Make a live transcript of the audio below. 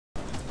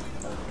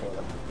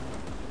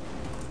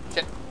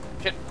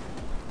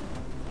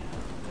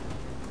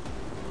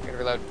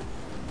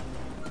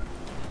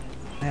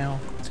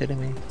hitting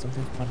me.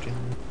 Something's punching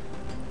me.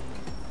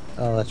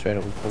 Oh, that's right,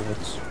 it was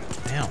bullets.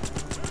 Ow.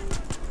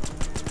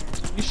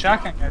 These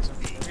shotgun guys are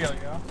real,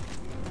 yo.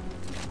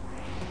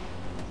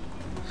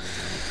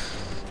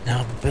 Now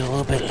I'm a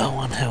little bit low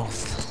on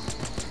health.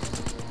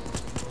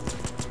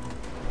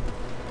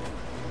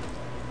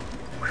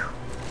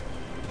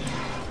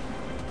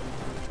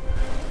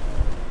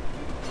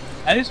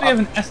 At least we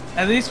have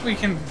at least we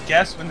can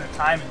guess when the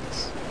time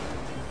is.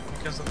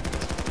 Because of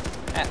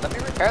Man, let me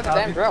repair the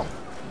damn drill.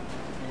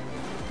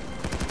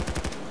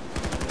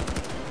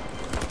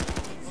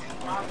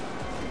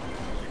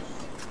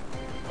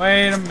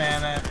 Wait a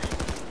minute.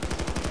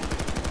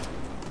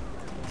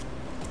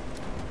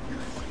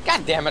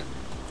 God damn it.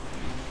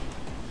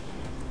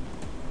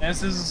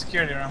 This is a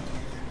security room.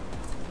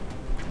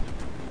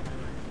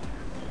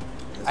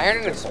 I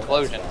heard an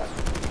explosion.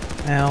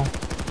 Ow.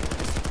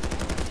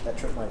 That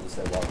trip might just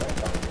say walk back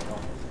down the hall.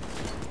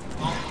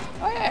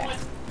 Oh yeah.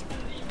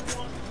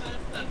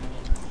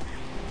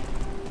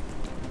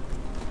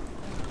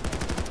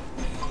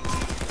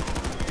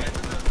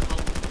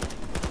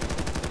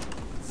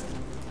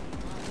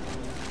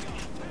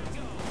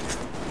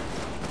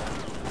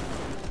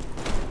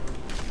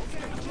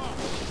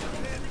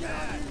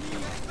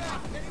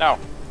 No.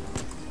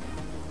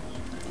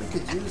 We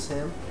could use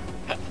him.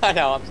 I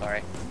know, I'm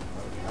sorry.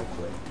 I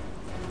quit.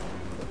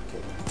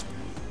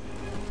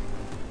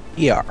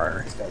 Okay.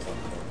 ER. This guy's on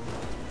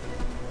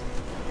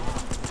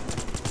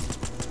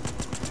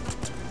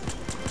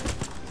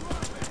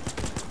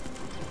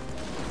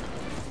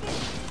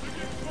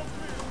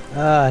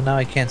Now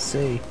I can't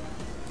see.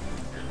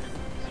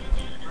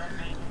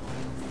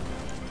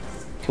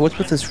 Okay, what's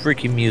with this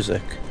freaky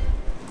music?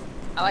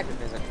 I like the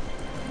music.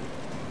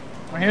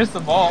 Well, here's the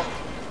vault. Go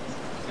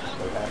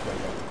back, go back.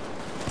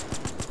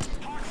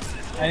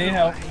 I need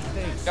help.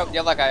 Go,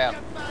 yeah, like I am.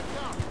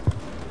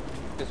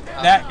 Just,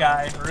 That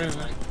guy, rude.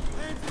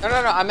 No,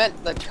 I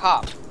meant the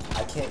cop.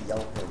 I can't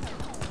yelp him.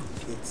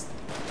 It's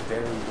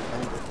very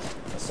dependent.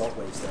 Assault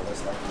waves they're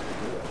less likely to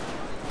do it.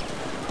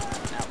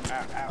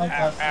 Ow,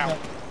 ow, ow.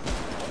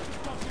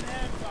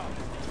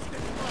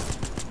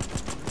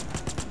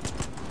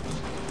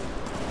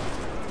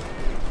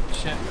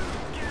 Shit.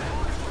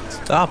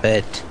 Stop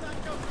it.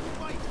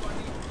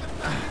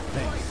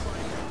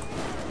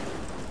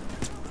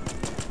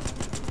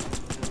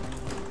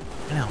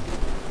 Ow.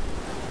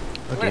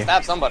 I'm gonna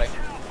stab somebody.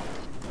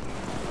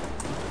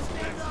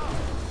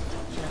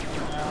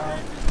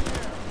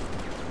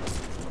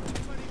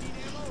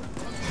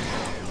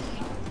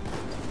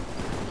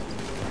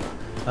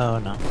 Oh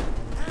no.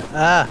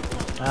 Ah!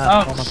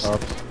 Ah, Oh, oh my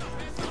god.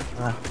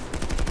 Ah.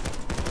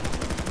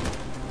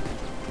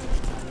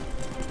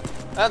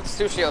 That's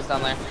two shields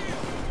down there.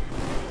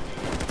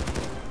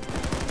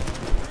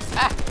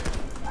 Ah!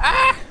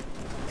 Ah!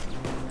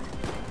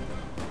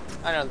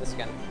 I know this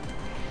gun.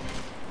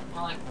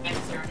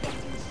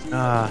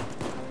 Ah.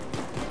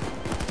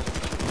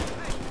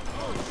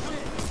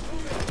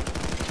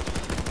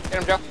 Get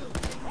him, Joe.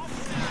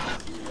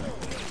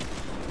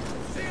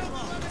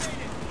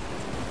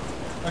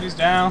 But he's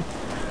down. So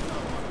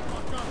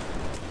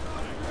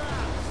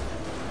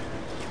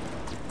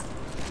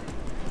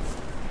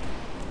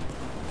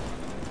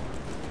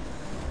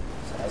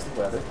how's the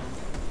weather?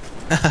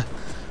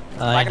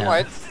 Black and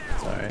white.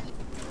 Sorry.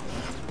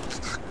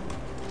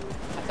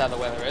 That's how the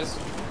weather is.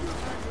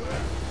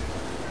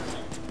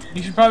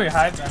 You should probably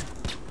hide them.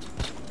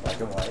 Black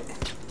and white.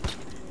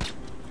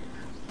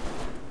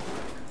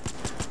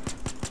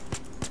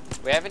 Do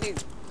we have any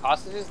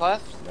hostages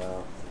left?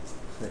 No.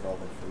 They've all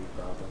been free,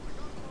 probably.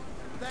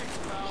 You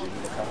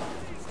need a cop.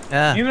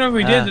 Yeah. Even if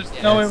we did, there's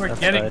yeah, no way we're that's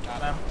getting right. to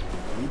them.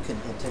 You can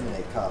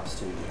intimidate cops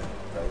too, you know,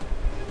 right?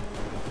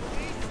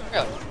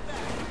 Really?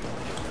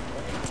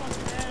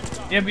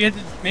 Yeah, but you have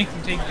to make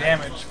them take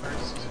damage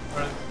first,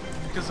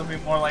 because they'll be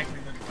more likely to.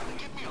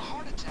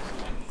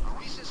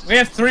 We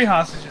have 3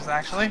 hostages,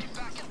 actually.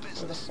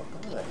 Where the fuck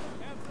are they?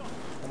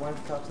 And why did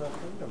the cops not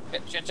free them?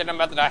 Shit, I'm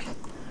about to die.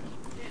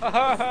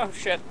 Oh,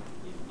 shit.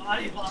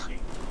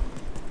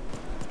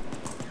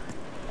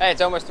 Hey,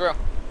 it's almost through.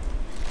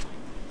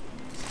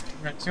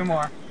 We got 2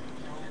 more.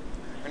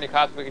 Any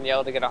cops we can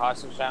yell to get a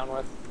hostage down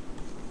with?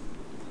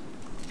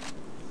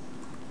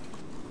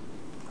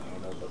 I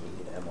don't know, but we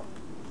need ammo.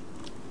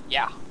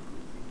 Yeah.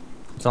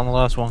 It's on the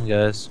last one,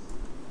 guys.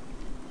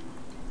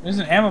 There's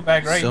an ammo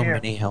bag right so here.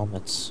 many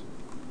helmets.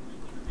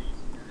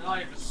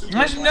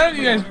 Actually,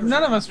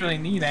 none of us really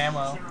need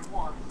ammo.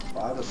 Well,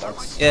 I would like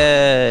to.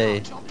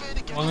 Yay!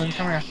 Well, then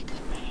come here.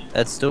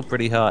 That's still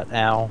pretty hot.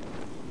 Ow.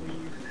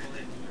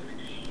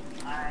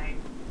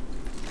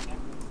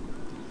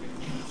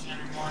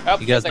 Oh,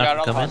 You guys I got not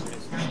all come in?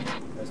 hostages.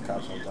 There's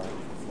cops on top of the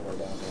floor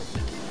down there.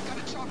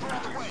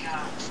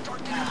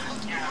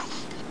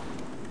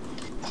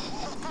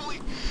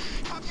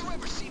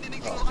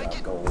 Oh,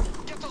 God, gold.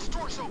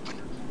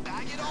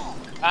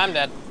 I'm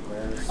dead.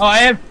 Where's... Oh, I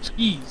have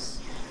keys.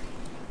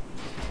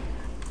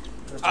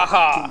 There's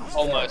Aha! keys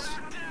Almost. there.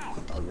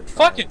 Oh, you're trying.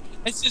 Fuck it.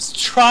 It's just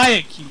try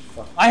a key.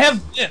 I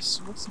have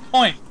this. What's the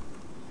point?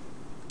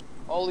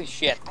 Holy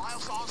shit.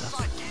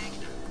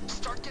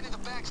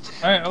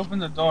 Alright, open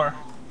the door.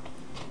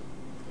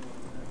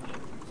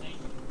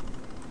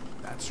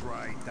 That's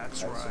right,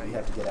 that's Alright, so we right.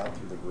 have to get out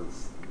through the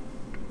roof.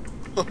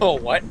 Oh,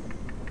 what?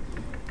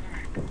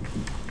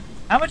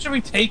 How much are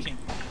we taking?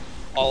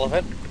 All of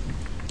it?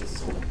 This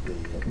is going to be a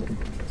difficult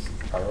choice.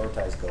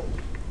 Prioritize gold.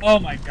 Oh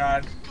my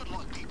god.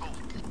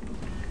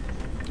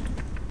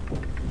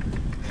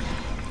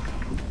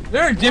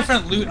 There are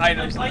different loot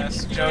items in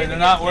this, Joey. They're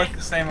not worth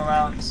the same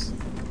amounts.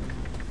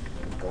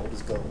 Gold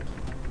is gold.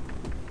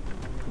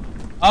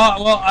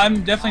 Oh, well,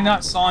 I'm definitely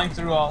not sawing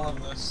through all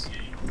of this.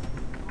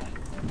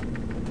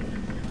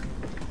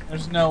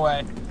 There's no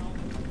way.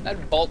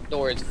 That bolt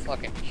door is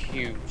fucking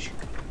huge.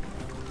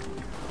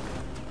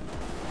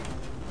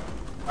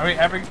 Are we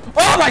ever?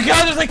 Oh my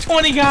god, there's like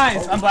 20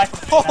 guys! I'm black.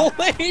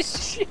 Holy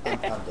shit!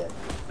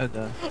 I'm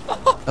dead.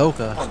 Oh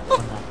god.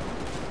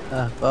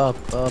 Oh god.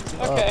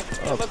 Okay,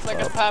 it looks like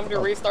it's time to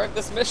restart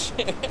this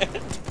mission.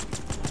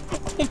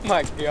 Oh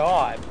my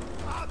god.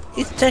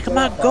 He's taking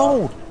my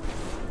gold!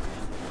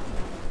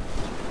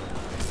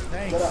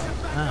 Get up.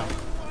 Wow.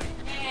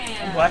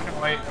 I'm black and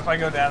white if I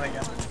go down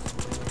again.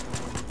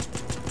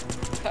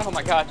 Oh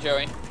my god,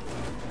 Joey.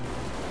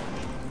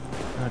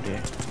 Oh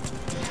dear.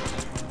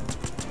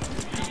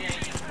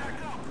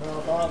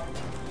 No, Bob.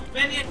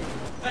 Minion!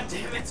 God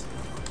damn it!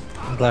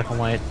 I'm black and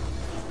white.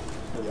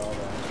 We all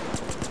die.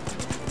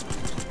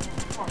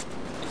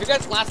 If you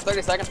guys last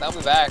 30 seconds, I'll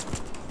be back.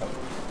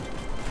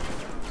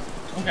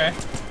 Okay.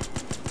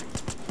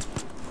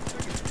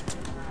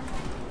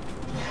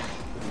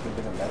 You can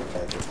bring a medic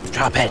bag with you.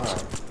 Drop it.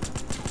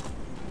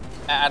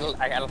 I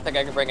don't think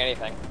I can bring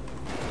anything.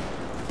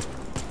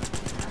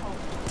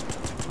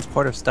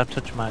 Porter, stop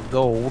touching my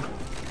gold.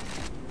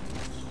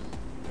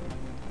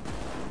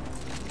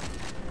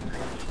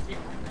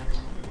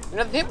 You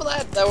know, the people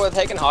that were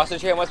taken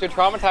hostage here must be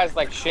traumatized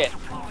like shit.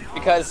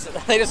 Because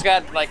they just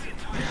got, like,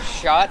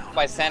 shot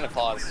by Santa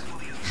Claus.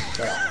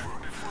 Yeah.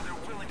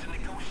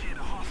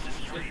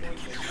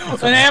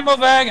 An ammo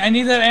bag! I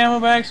need that ammo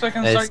bag so I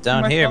can start. It's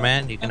down here,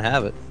 man. You can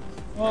have it.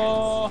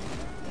 Oh.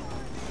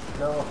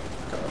 No.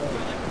 Come on.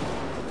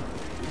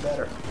 Do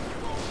better.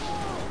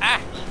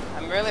 Ah!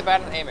 I'm really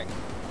bad at aiming.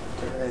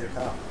 Terminator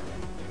cop.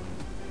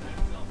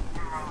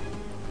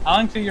 How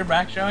long till you're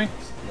back, Joey?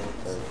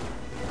 Military.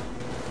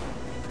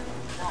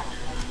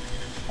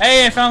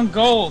 Hey, I found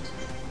gold!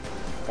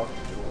 Fucking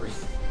jewelry.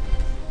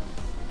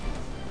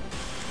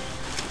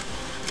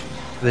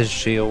 This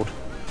shield.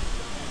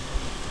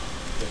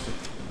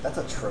 That's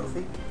a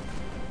trophy?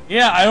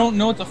 Yeah, I don't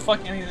know what the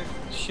fuck any of this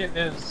shit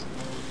is.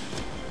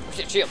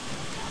 Shit, shield.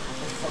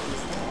 What the fuck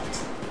is that?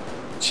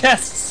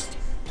 Chests!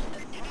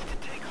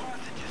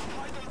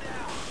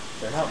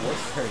 They're not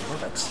worth very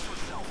much.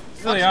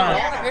 Really What's aren't.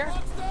 going on here?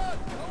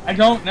 I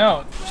don't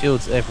know.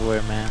 Shields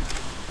everywhere, man.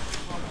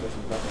 There's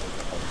nothing.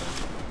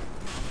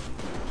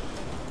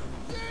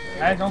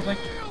 I don't think.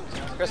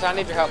 Chris, I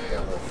need your help.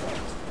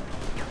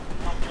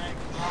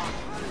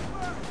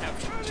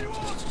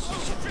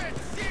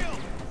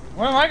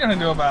 What am I gonna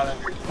do about it?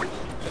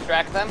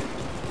 Distract them?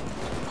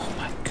 Oh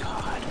my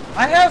god.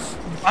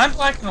 I'm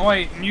black and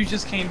white, and you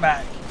just came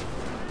back.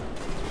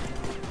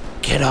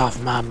 Get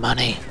off my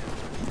money.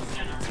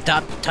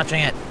 Stop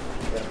touching it.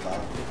 Yeah, Bob.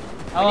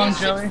 How long,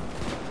 Joey?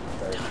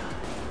 Very.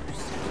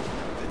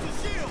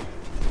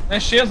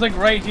 That shield's like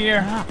right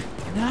here. No.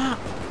 No.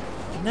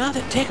 No,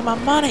 they're taking my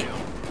money.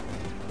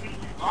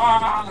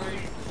 I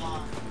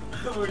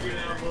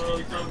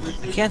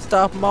can't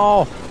stop them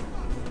all.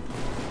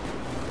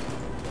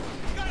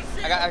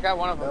 I got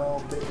one of them.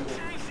 No, baby.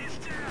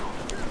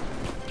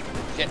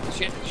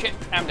 Shit.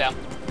 I'm down.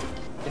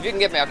 If you can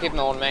get me, I'll keep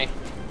them on me.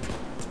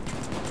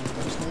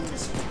 There's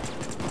knees.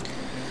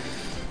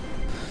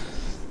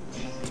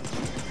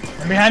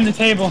 I'm behind the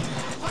table.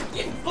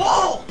 There's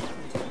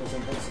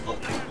invincible.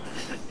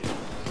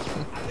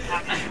 I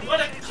would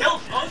have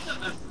killed both of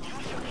them.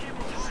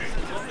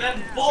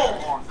 Then bull.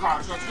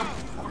 Not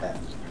bad.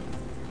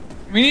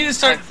 We need to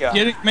start Thank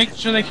God. making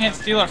sure they can't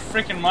steal our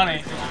freaking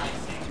money.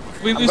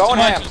 If we lose too going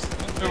much,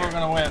 ham. we're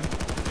gonna win. They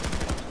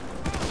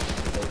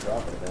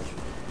drop it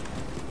eventually.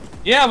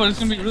 Yeah, but it's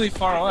gonna be really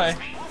far away.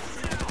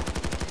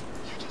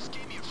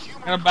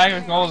 Got a bag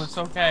of gold, it's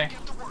okay.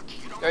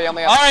 Yo, yell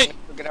me up. Alright.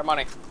 We'll get our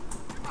money.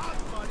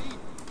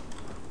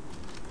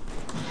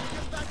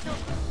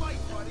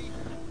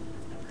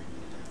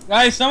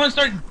 Guys, someone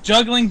start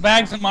juggling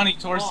bags of money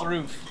towards the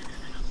roof.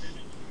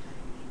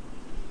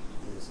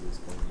 This is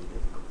going to be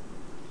difficult.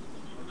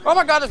 Oh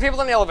my god, there's people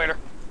in the elevator.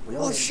 We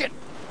Holy only- shit.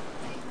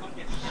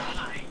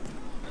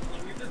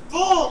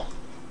 Bull!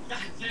 God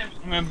damn it.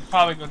 I'm gonna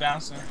probably go down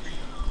soon.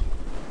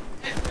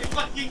 Every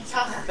fucking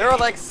time. There are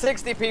like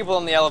 60 people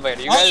in the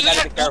elevator. You guys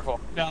gotta be careful.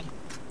 Down.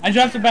 I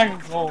dropped a bag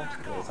of gold.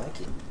 Well, thank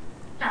you.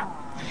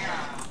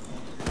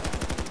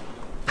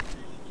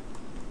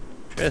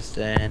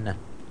 Tristan.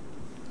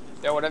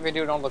 Yo, whatever you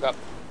do, don't look up.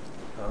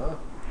 Huh?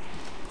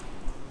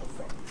 Oh,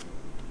 fuck.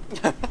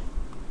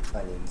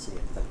 I didn't see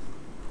anything.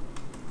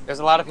 There's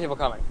a lot of people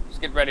coming.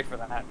 Just get ready for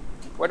that.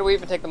 Where do we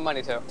even take the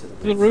money to? To To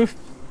the roof.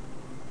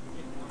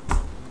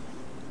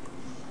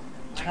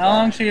 I How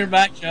long till you're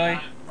back, Joey?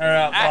 Or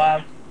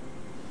Vlad?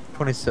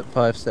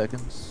 25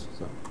 seconds.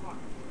 So.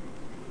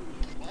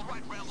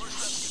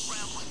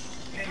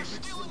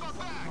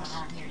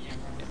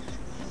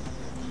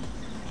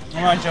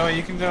 Come on, Joey,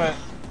 you can do it.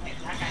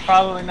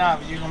 Probably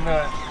not, but you can do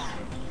it.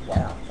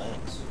 Wow,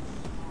 thanks.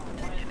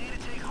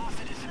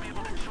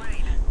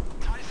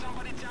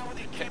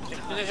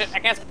 I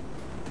can't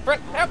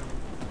sprint. Help.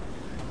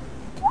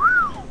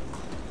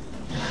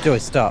 Joey,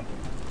 stop.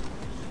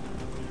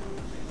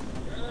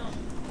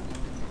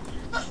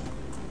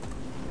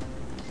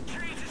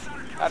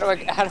 How do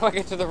I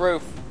get to the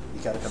roof?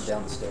 You gotta come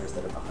down the stairs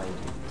that are behind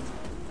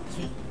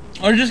you.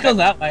 Or just go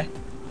that way.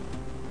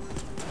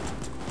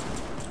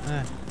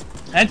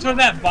 Head toward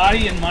that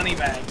body and money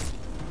bag.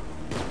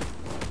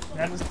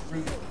 That is the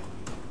roof.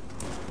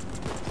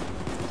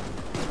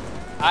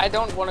 I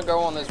don't want to go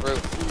on this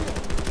roof.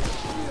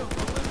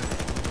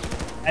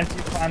 As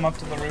you climb up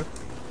to the roof.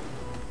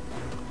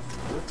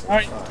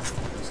 Alright. Alright.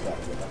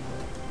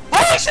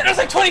 Oh shit, there's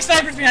like 20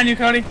 snipers behind you,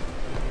 Cody!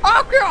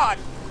 Oh god!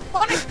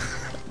 Money!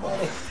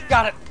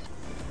 Got it.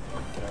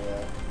 Can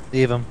I,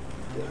 Leave him.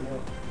 get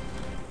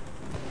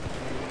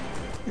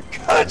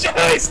you? Go,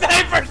 Joey,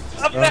 snipers!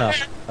 Up Oh there! no.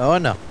 Oh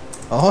no.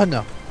 Oh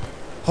no.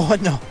 Oh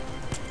no.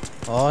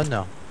 Oh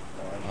no.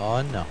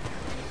 Oh no.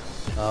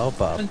 Oh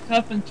Bob. It's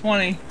tough in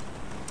 20.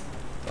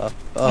 Bob.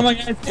 Oh my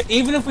god,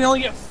 even if we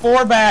only get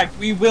 4 back,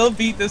 we will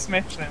beat this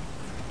mission.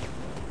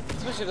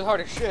 This mission is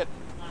hard as shit.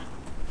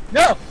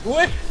 No!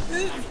 What?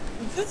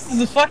 This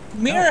is a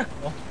fucking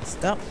miracle.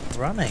 Stop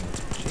running.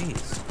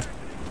 Jeez.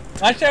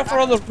 Watch out for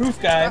all the roof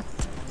guys.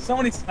 So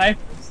many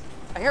snipers.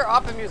 I hear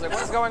opera music.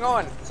 What is going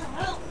on?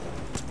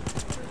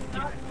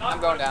 I'm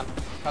going down.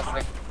 Trust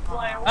me.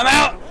 I'm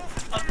out!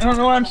 I don't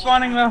know where I'm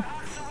spawning though.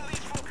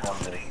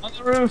 On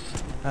the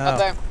roof. Up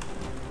there.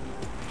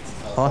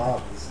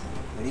 Bob,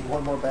 we need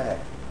one more bag.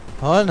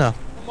 Oh no.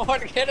 Come on,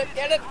 get it,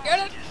 get it,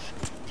 get it!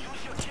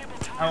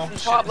 Oh,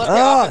 Bob, shit. let the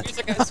opera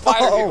music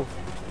inspire you.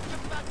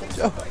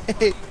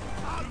 Joey.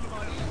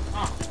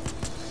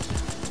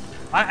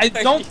 I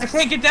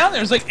can't get down there.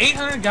 There's like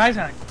 800 guys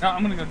on it. No,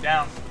 I'm gonna go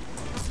down.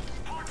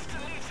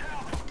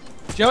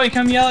 Joey,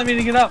 come yell at me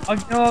to get up. I'll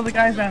kill all the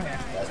guys down here.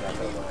 That's not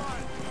gonna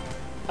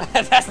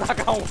work. That's not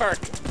gonna work.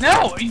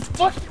 No, are you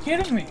fucking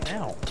kidding me?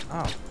 Ow.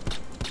 Ow.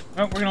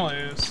 Oh, we're gonna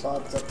lose.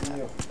 Bob, it's up to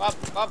you.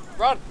 Bob,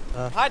 run!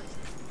 Hide!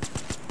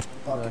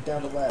 Bob, get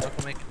down the ladder. Not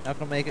gonna make it. Not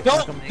gonna make it. Don't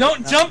not gonna make don't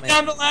it, not jump gonna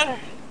down the ladder.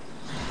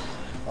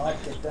 Bob,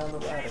 get down the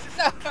ladder.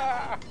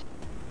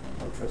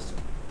 Don't trust him.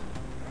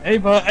 Hey,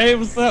 bud. Hey,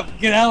 what's up?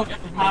 Get out.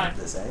 At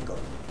this angle.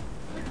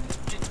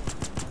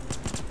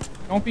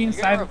 Don't be You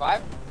inside. gonna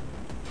revive?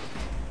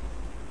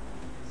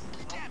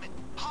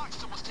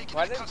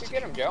 Why didn't you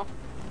get him, Joe?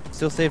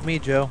 Still save me,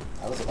 Joe.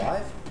 I was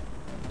alive?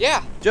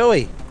 Yeah!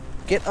 Joey,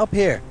 get up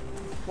here.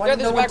 Why Yeah,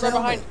 didn't there's a no one back right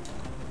tell behind. me?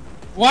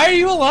 Why are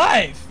you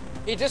alive?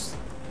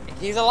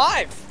 He's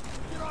alive!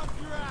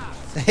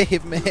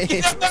 Save me.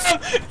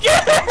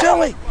 Yeah!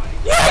 Joey.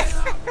 Yes!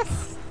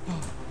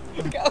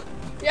 Go.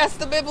 Yes,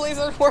 the Bibblies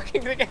are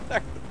working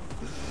together!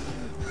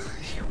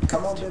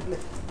 Come on, Bibley.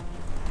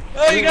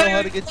 Oh, I you don't know how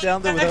gotta to get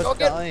down there Go without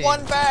get dying.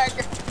 one bag!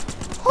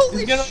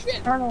 Holy You gotta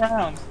shit! turn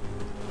around.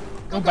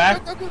 Go,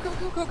 back.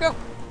 Go.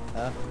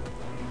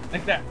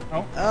 Like that.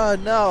 Oh. Oh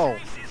no.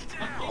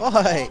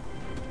 Why?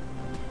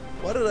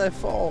 Why did I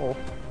fall?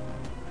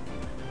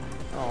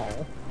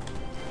 Oh.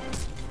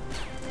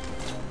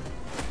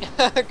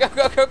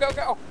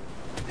 Go.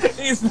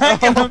 He's not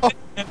gonna make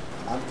it.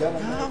 I'm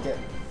gonna make it.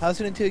 How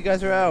soon until you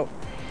guys are out?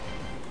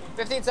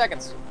 15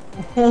 seconds.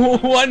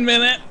 1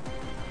 minute.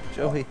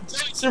 Joey.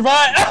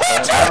 Survive.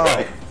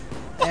 Oh.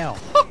 Ow.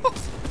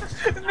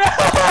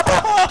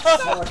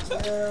 Fuck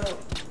you.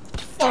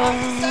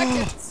 5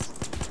 seconds.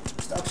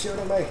 Stop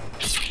shooting me.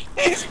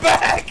 He's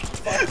back.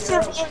 Fuck you.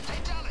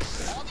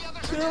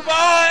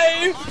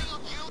 Survive.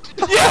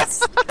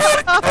 Yes.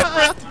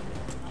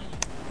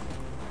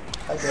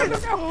 Hi, Bibley.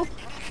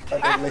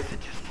 Hi, Bibley.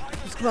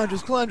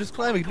 Just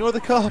climb. Ignore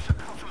the cop.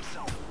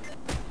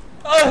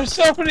 Oh, there's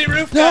so many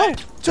roof No,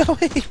 guys. Joey.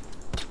 I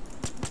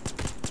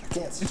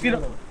can't see you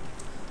him. don't-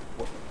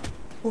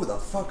 Who the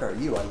fuck are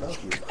you? I love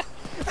you.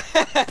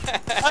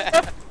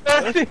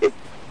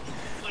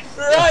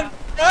 Run,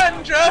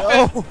 drop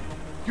it. Oh,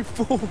 you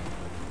fool.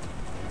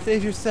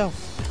 Save yourself.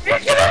 You're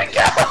gonna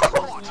go.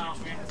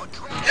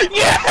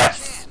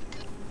 Yes.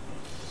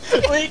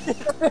 Wait.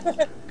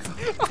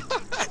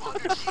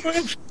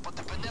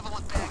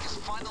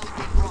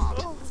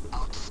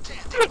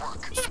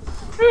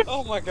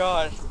 Oh my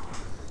god.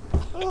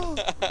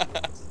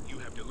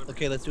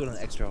 Okay, let's do it on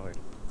extra hard.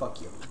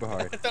 Fuck you. Super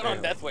hard. Done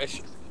on Death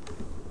Wish.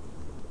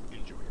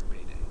 Enjoy your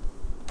payday.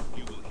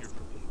 You will hear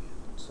from me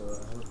again. So,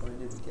 how much money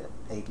did we get?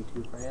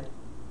 82 grand?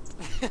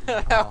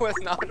 That was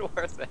not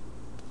worth it.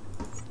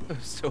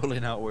 It's totally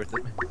not worth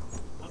it.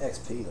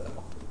 XP,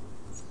 though.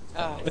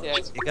 Yeah,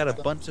 You got a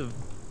bunch of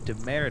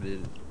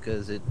demerited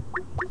because it,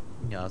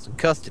 you know, it's in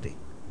custody.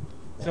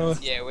 So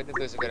yeah, we did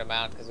lose a good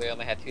amount because we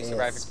only had 2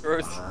 surviving It's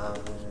crews. fine.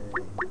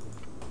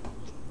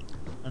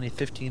 Only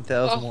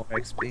 15,000 Oh. more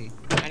XP.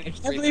 I need I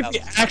can't believe we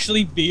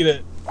actually beat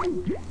it.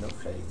 No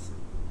faith.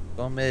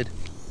 Go mid.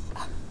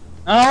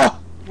 Oh,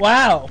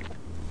 wow.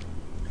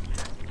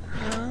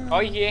 Oh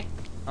yeah.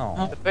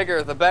 Oh. The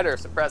bigger, the better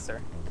suppressor.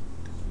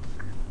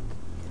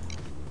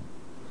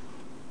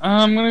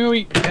 I'm gonna go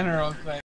eat dinner real quick.